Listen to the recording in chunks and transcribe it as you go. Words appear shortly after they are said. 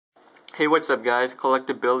Hey, what's up guys,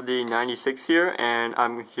 Collectability96 here, and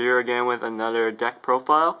I'm here again with another deck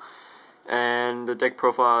profile. And the deck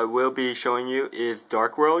profile I will be showing you is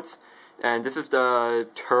Darkworld's, and this is the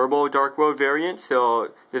Turbo Darkworld variant.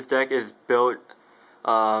 So this deck is built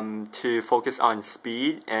to focus on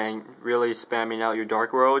speed and really spamming out your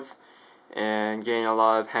Darkworlds and getting a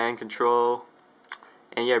lot of hand control.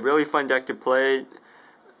 And yeah, really fun deck to play.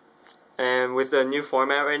 And with the new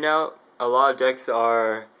format right now, a lot of decks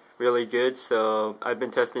are really good, so I've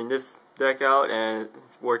been testing this deck out and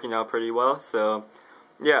it's working out pretty well. So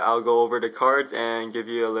yeah, I'll go over the cards and give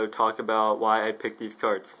you a little talk about why I picked these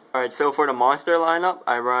cards. Alright, so for the monster lineup,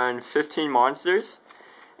 I run 15 monsters.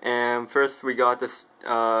 And first we got this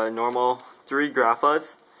normal 3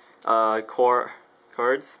 Graphas, core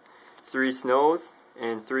cards, 3 Snows,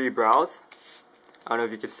 and 3 Brows. I don't know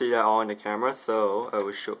if you can see that all in the camera, so I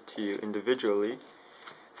will show it to you individually.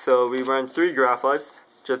 So we run 3 Graphas,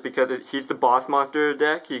 just because he's the boss monster of the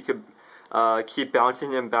deck. You could keep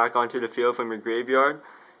bouncing him back onto the field from your graveyard.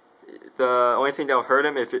 The only thing that will hurt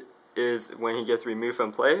him is when he gets removed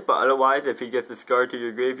from play, but otherwise, if he gets discarded to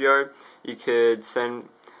your graveyard, you could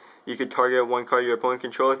target one card your opponent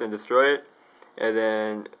controls and destroy it. And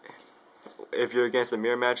then, if you're against a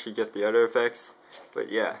mirror match, he gets the other effects.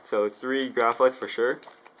 But yeah, so 3 Graphas for sure.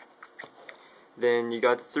 Then you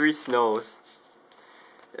got the 3 Snows.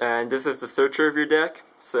 And this is the searcher of your deck,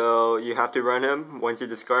 so you have to run him. Once you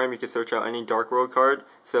discard him, you can search out any Darkworld card,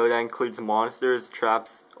 so that includes monsters,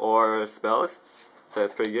 traps, or spells, so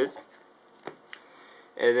that's pretty good.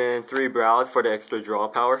 And then 3 Brows for the extra draw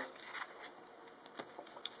power.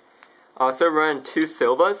 I also run 2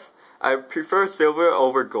 Silvas. I prefer silver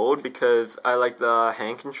over gold because I like the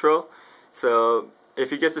hand control. So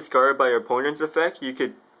if he gets discarded by your opponent's effect, you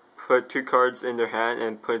could put 2 cards in their hand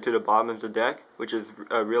and put it to the bottom of the deck, which is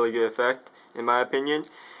a really good effect in my opinion.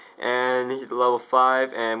 And he's level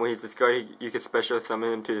 5, and when he's discarded, you can special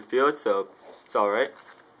summon him to the field, so it's alright.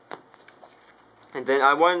 And then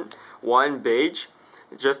I want 1 Beige,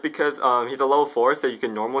 just because he's a level 4, so you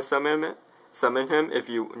can normal summon him if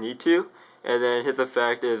you need to. And then his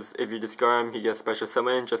effect is, if you discard him, he gets special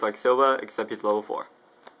summon, just like Silva, except he's level 4.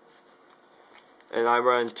 And I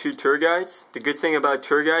run 2 Tour Guides. The good thing about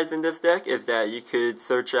Tour Guides in this deck is that you could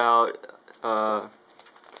search out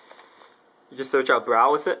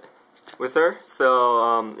Brow with her.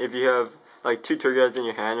 So if you have like 2 Tour Guides in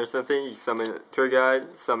your hand or something, you summon Tour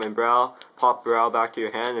Guide, summon Brow, pop Brow back to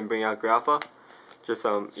your hand, and bring out Grapha. Just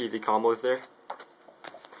some easy combos there.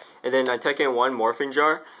 And then I take in 1 Morphing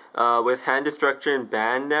Jar. With hand destruction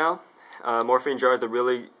banned now, Morphing Jar is a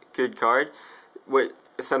really good card. With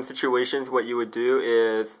some situations, what you would do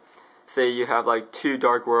is, say you have like 2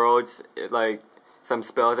 Dark Worlds, like some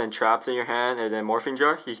spells and traps in your hand, and then Morphing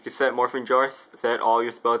Jar. You can set Morphing Jar, set all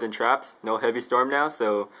your spells and traps. No Heavy Storm now,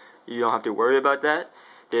 so you don't have to worry about that.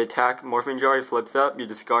 They attack Morphing Jar, he flips up, you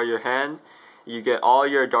discard your hand, you get all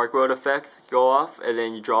your Dark World effects go off, and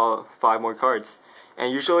then you draw 5 more cards.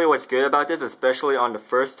 And usually what's good about this, especially on the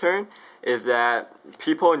first turn, is that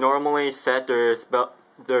people normally set their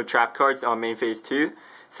trap cards on main phase 2.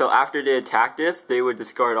 So after they attack this, they would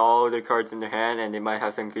discard all their cards in their hand, and they might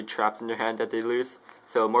have some good traps in their hand that they lose.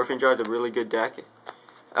 So Morphing Jar is a really good deck,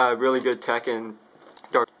 really good tech in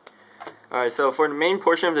Dark. Alright, so for the main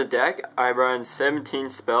portion of the deck, I run 17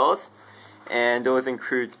 spells, and those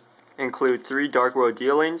include 3 Dark World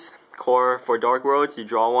dealings. Core for Dark Worlds, you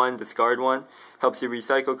draw 1, discard 1. Helps you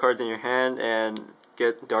recycle cards in your hand and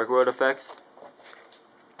get Dark World effects.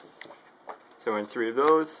 So I run 3 of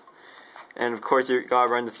those. And of course you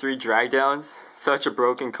gotta run the 3 Drag Downs. Such a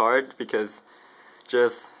broken card, because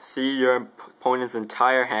just see your opponent's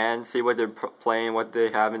entire hand, see what they're playing, what they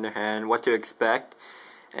have in their hand, what to expect,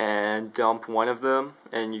 and dump 1 of them,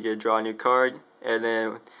 and you get to draw a new card. And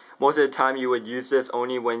then most of the time you would use this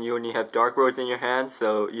only when you only have Dark Worlds in your hand,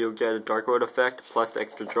 so you'll get a Dark World effect plus the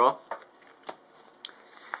extra draw.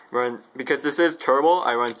 Because this is Turbo,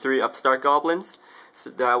 I run 3 Upstart Goblins, so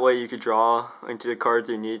that way you could draw into the cards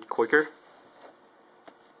you need quicker.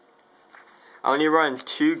 I only run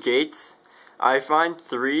 2 Gates. I find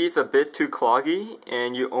 3 is a bit too cloggy,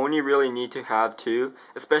 and you only really need to have 2.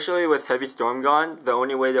 Especially with Heavy Storm gone, the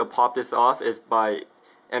only way they'll pop this off is by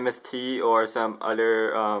MST or some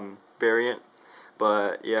other variant.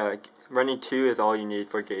 But yeah, running 2 is all you need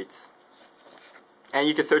for Gates. And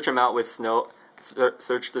you can search them out with Snow.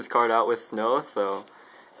 Search this card out with Snow, so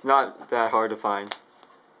it's not that hard to find.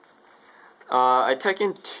 I take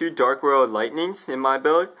in 2 Dark World Lightnings in my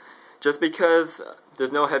build, just because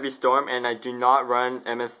there's no Heavy Storm and I do not run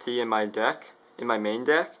MST in my deck, in my main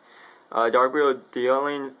deck. Darkworld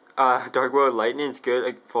Dealing Darkworld Lightning is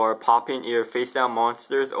good for popping either face down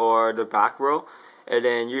monsters or the back row. And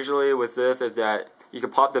then usually with this is that you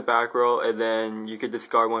could pop the back row and then you could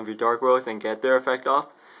discard one of your dark rows and get their effect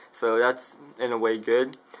off. So that's in a way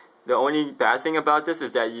good. The only bad thing about this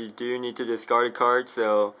is that you do need to discard a card,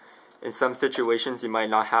 so in some situations you might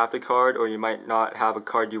not have the card, or you might not have a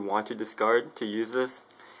card you want to discard to use this.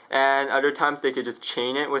 And other times they could just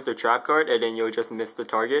chain it with their trap card and then you'll just miss the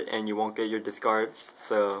target and you won't get your discard.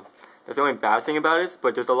 So that's the only bad thing about it,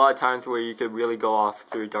 but there's a lot of times where you could really go off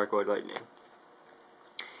through Darkworld Lightning.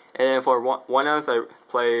 And then for 1/1 I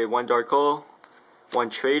play 1 Dark Hole, 1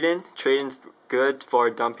 Trade-In. Trade-In's good for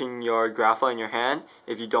dumping your Grapha in your hand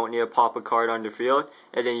if you don't need to pop a card on the field,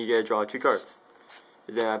 and then you get to draw 2 cards.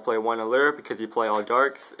 And then I play 1 Allure because you play all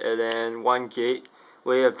darks, and then 1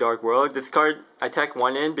 Gateway of Darkworld. This card, I tech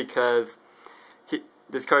 1 in because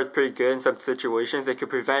this card is pretty good in some situations. It could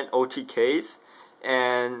prevent OTKs,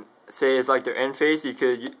 and say it's like their end phase, you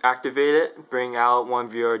could activate it, bring out one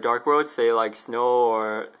of your Darkworlds, say like Snow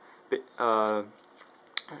or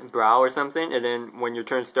Brow or something, and then when your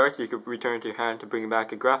turn starts you could return it to your hand to bring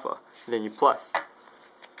back a Grapha, and then you plus.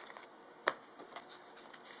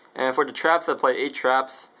 And for the traps, I play 8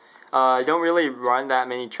 traps. I don't really run that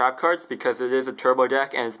many trap cards because it is a turbo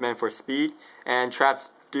deck and it's meant for speed, and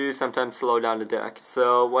traps do sometimes slow down the deck.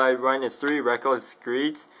 So what I run is 3 Reckless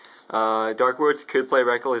Greeds. Darkworlds could play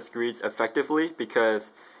Reckless Greeds effectively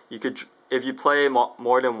because you could, if you play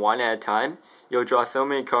more than 1 at a time, you'll draw so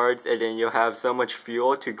many cards and then you'll have so much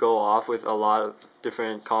fuel to go off with a lot of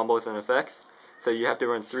different combos and effects. So you have to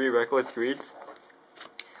run 3 Reckless Greeds.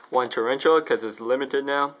 1 Torrential because it's limited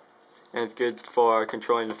now and it's good for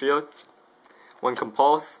controlling the field. 1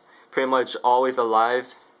 Compulse, pretty much always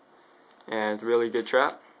alive and it's a really good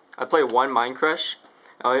trap. I play 1 Mind Crush.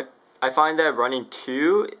 I find that running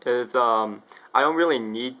 2 is, I don't really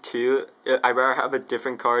need 2. I'd rather have a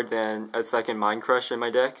different card than a second Mind Crush in my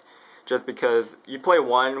deck. Just because you play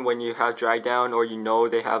 1 when you have Drag Down or you know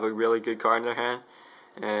they have a really good card in their hand.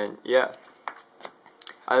 And yeah.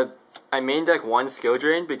 I main deck 1 Skill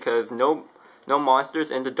Drain because no monsters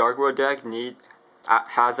in the Darkworld deck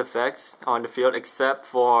has effects on the field except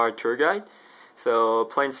for Tour Guide. So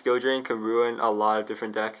playing Skill Drain can ruin a lot of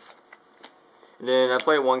different decks. And then I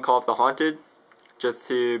play 1 Call of the Haunted just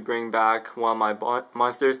to bring back one of my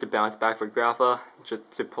monsters to bounce back for Grapha, just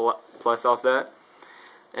to plus off that.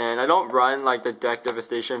 And I don't run like the Deck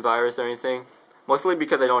Devastation Virus or anything, mostly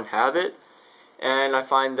because I don't have it, and I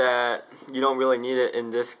find that you don't really need it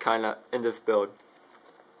in this build.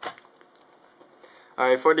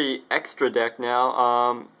 Alright, for the extra deck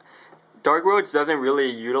now, Darkworlds doesn't really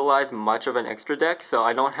utilize much of an extra deck, so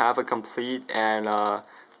I don't have a complete and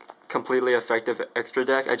completely effective extra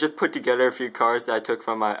deck. I just put together a few cards that I took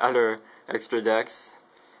from my other extra decks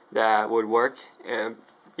that would work. And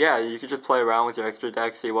yeah, you can just play around with your extra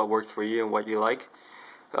deck, see what works for you and what you like.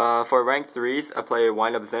 For rank 3s, I play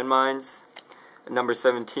Wind Up Zen Mines, number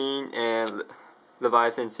 17, and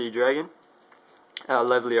Leviathan Sea Dragon.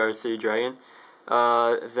 Levliar Sea Dragon.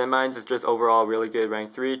 Zen Mines is just overall really good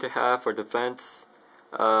rank 3 to have for defense.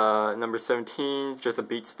 Number 17, just a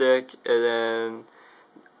beat stick, and then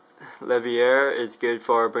Levier is good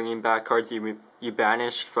for bringing back cards you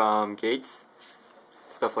banished from gates,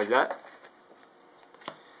 stuff like that.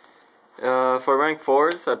 For rank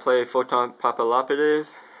 4s, I play Photon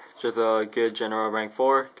Papillopative, just a good general rank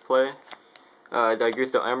 4 to play.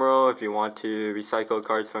 Daigusto Emerald if you want to recycle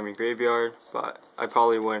cards from your graveyard, but I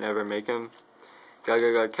probably wouldn't ever make him.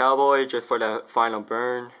 Gaga Cowboy just for that final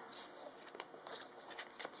burn.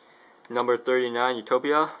 Number 39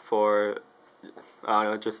 Utopia for, I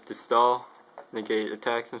don't know, just to stall, negate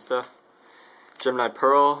attacks and stuff. Gemini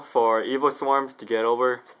Pearl for Evil Swarms to get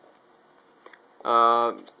over.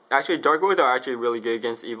 Actually, Darkworlds are actually really good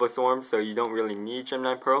against Evil Swarms, so you don't really need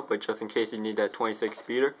Gemini Pearl, but just in case you need that 26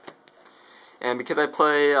 speeder. And because I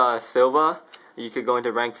play Silva, you could go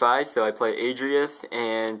into rank 5, so I play Adrius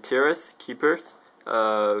and Tyrus, Keepers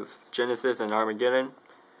of Genesis and Armageddon.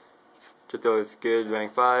 Just those good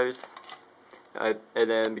rank 5s. And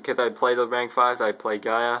then because I play the rank 5s, I play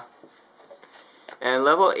Gaia. And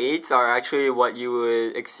level 8s are actually what you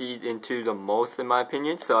would exceed into the most in my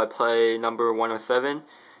opinion. So I play number 107,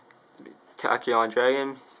 Tachyon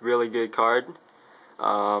Dragon. It's a really good card.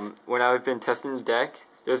 When I've been testing the deck,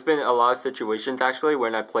 there's been a lot of situations actually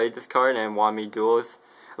when I played this card and won me duels.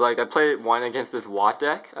 Like I played one against this Watt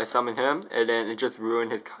deck, I summoned him, and then it just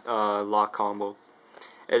ruined his lock combo.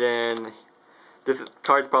 And then this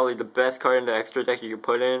card's probably the best card in the extra deck you could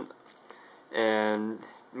put in, and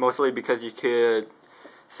mostly because you could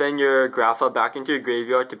send your Grapha back into your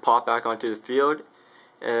graveyard to pop back onto the field,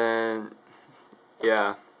 And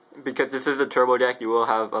yeah, because this is a turbo deck, you will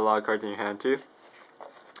have a lot of cards in your hand too.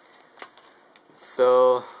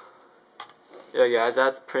 So yeah guys,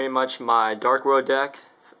 that's pretty much my Darkworld deck.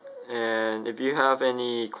 And if you have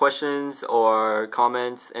any questions or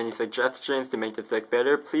comments, any suggestions to make this deck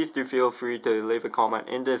better, please do feel free to leave a comment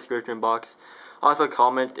in the description box. Also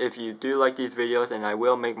comment if you do like these videos, and I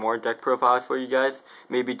will make more deck profiles for you guys.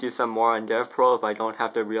 Maybe do some more on DevPro if I don't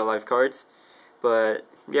have the real life cards. But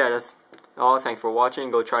yeah, that's all. Thanks for watching.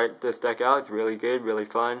 Go try this deck out. It's really good, really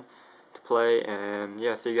fun to play. And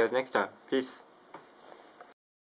yeah, see you guys next time. Peace.